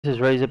This is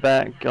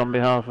Razorback on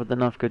behalf of the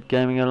Enough Good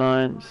Gaming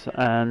Alliance,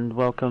 and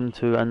welcome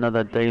to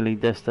another daily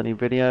Destiny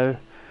video.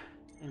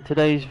 In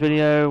today's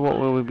video, what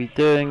we will be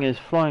doing is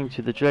flying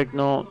to the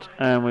Dreadnaught,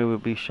 and we will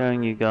be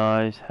showing you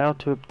guys how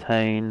to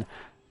obtain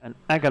an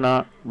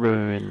Agonarch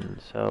Rune.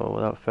 So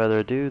without further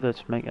ado,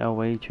 let's make our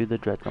way to the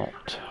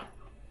Dreadnaught.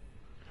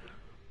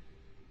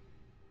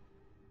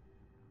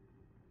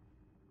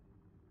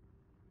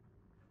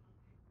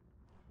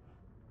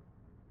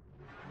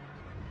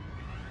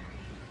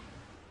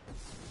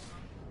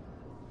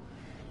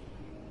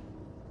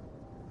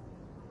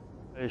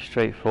 Very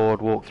straightforward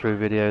walkthrough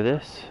video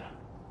this.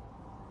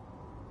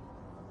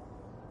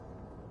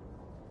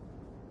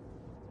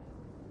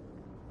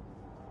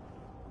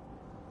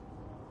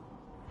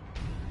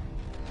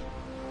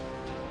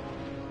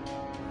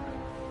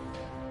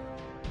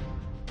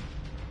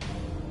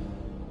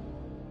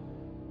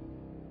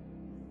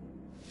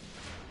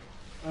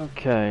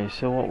 Okay,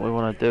 so what we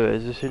want to do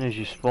is, as soon as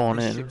you spawn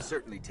in,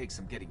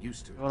 you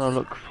want to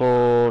look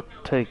for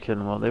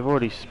Taken. Well, they've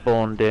already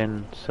spawned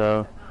in,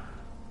 so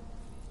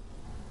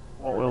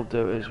what we'll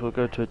do is we'll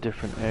go to a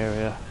different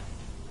area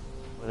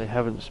where they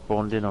haven't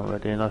spawned in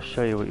already, and I'll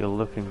show you what you're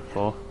looking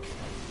for.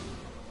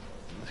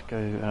 Let's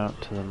go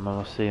out to the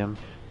Mausoleum,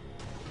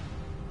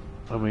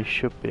 and we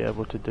should be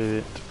able to do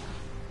it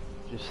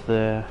just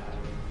there.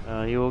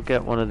 You will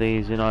get one of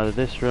these in either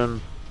this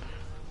room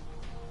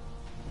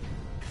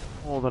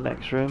or the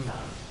next room,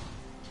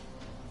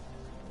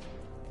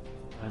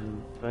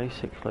 and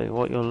basically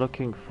what you're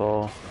looking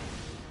for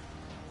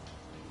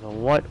is a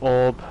white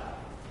orb .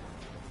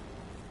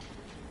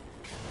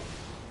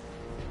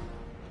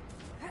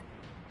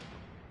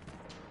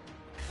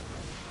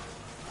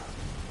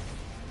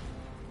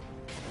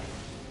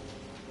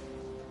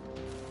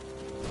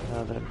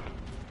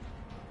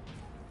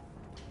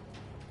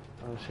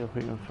 Let's see if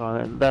we can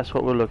find it. That's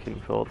what we're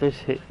looking for.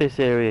 This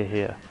area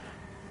here.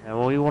 Now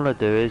all you want to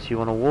do is you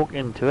want to walk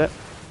into it,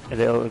 and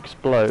it'll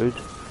explode,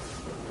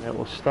 and it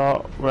will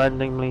start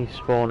randomly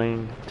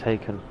spawning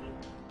Taken.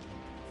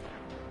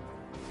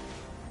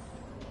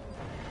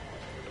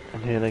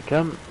 And here they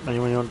come. And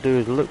what you want to do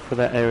is look for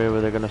that area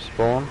where they're going to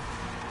spawn.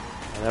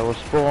 And they will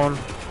spawn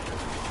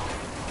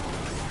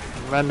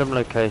in random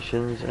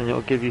locations, and it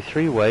will give you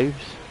 3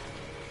 waves.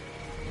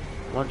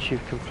 Once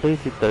you've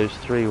completed those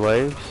 3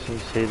 waves, you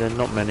see there are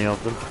not many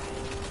of them.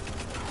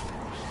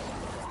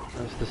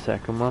 That's the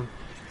second one.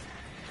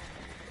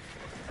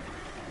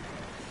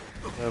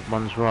 Third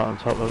one's right on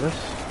top of us.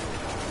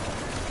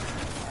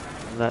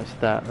 And that's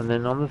that. And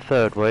then on the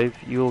 3rd wave,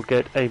 you'll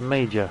get a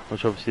major,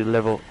 which obviously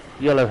level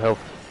yellow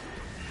health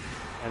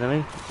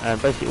enemy.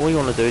 And basically all you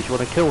want to do is you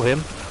want to kill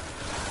him,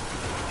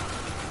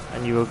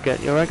 and you will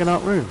get your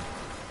Agonarch Rune.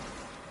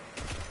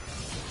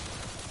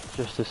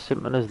 Just as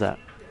simple as that.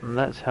 And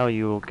that's how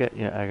you will get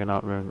your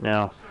Agonarch Rune.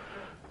 Now,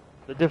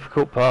 the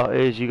difficult part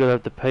is you got to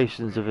have the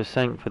patience of a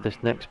saint for this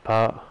next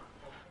part.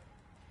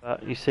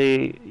 But you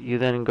see, you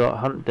then got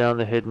hunt down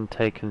the hidden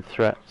Taken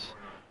threats.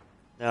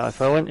 Now,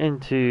 if I went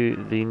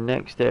into the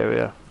next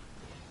area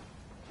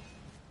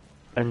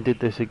and did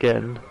this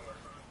again,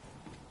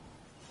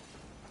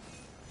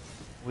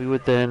 we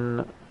would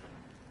then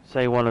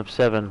say 1 of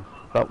 7.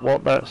 But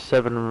what that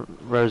 7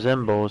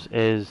 resembles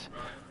is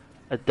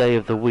a day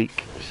of the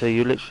week. So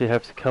you literally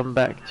have to come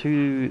back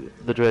to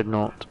the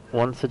Dreadnaught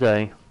once a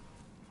day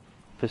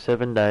for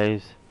 7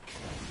 days,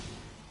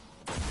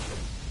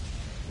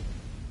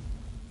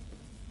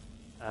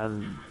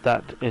 and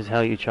that is how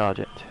you charge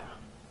it.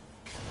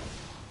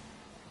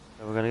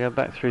 So we're going to go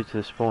back through to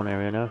the spawn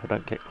area now if I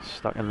don't get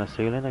stuck in the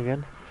ceiling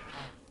again.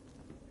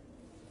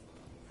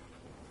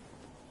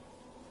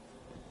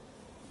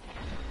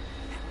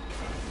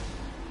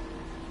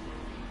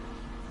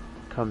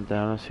 Come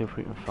down and see if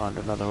we can find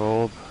another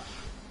orb.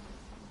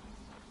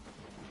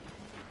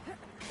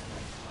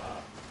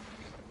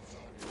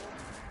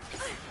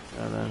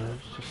 And then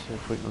let's just see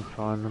if we can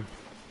find them.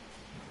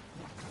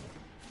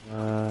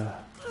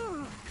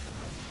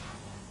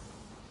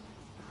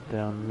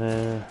 Down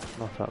there,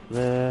 not up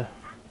there.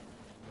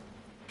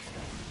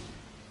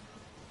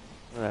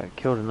 Well, that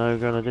killed an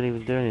ogre and I didn't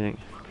even do anything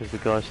because the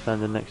guy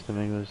standing next to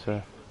me was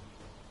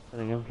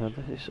telling him. Now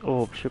this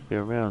orb should be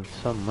around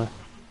somewhere.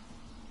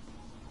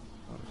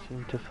 Can't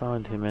seem to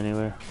find him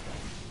anywhere.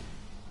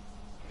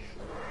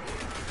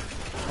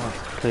 I'll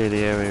have to clear the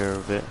area a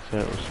bit so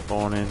it will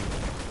spawn in.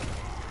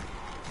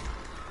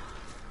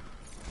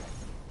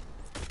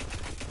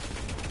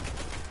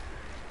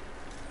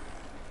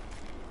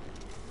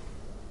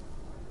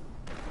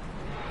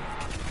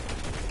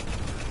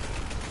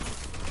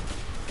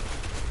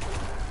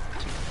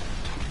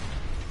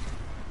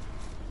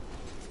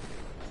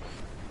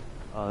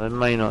 Oh, they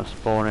may not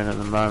spawn in at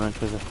the moment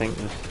because I think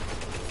there's...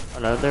 Oh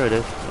no, there it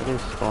is. It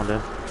is spawned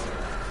in.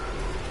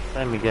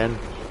 Same again.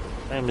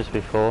 Same as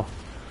before.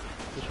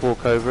 Just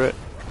walk over it.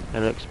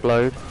 It'll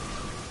explode.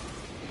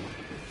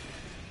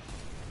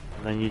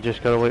 And then you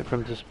just gotta wait for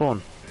him to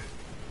spawn.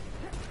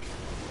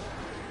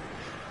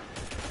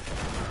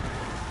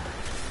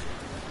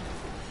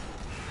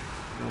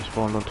 He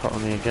spawned on top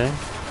of me again.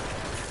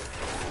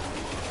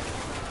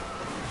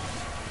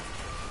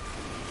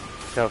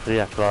 Go for the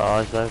acolyte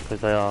eyes though,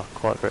 because they are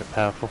quite very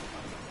powerful.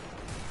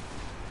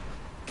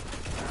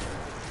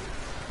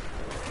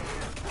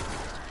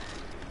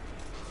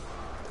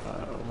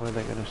 Where are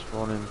they going to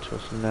spawn into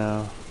us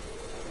now?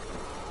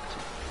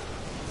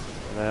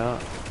 There they are.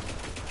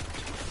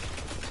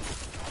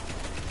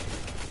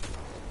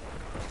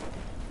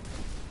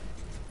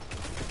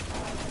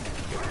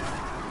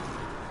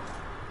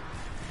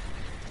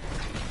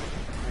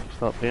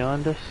 Next up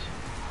behind us.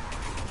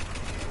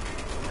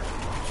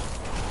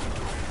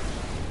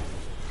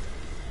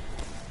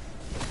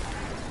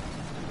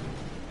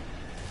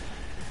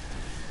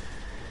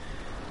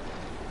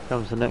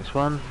 Comes the next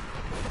one.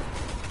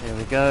 Here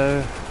we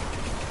go.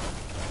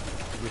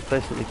 Just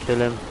basically kill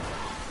him.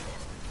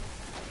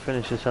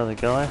 Finish this other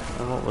guy.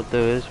 And what we'll do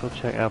is we'll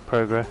check our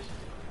progress.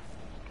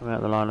 Come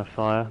out the line of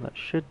fire. That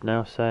should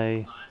now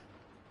say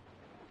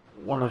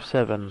 1 of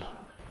 7.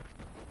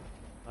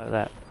 Like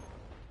that.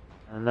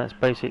 And that's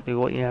basically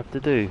what you have to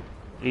do.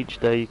 Each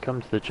day you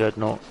come to the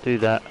Dreadnaught, do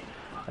that,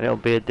 and it'll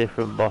be a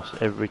different boss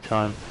every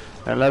time.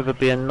 And it'll either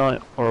be a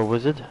knight or a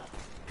wizard.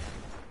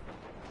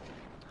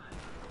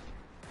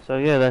 So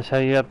yeah, that's how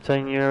you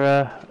obtain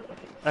your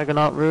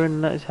Agonarch Rune,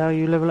 and that is how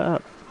you level it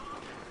up.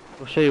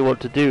 We'll show you what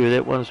to do with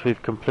it once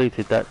we've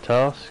completed that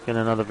task in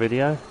another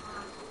video.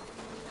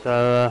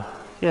 So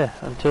yeah,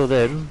 until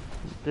then,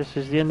 this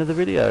is the end of the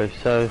video.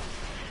 So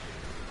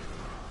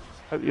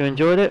hope you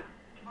enjoyed it.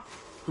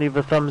 Leave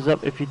a thumbs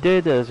up if you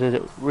did, as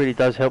it really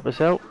does help us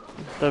out.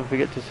 Don't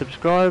forget to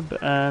subscribe,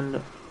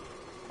 and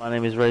my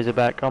name is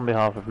Razorback on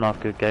behalf of Knife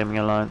Good Gaming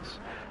Alliance.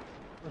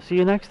 I'll see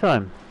you next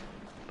time.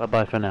 Bye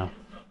bye for now.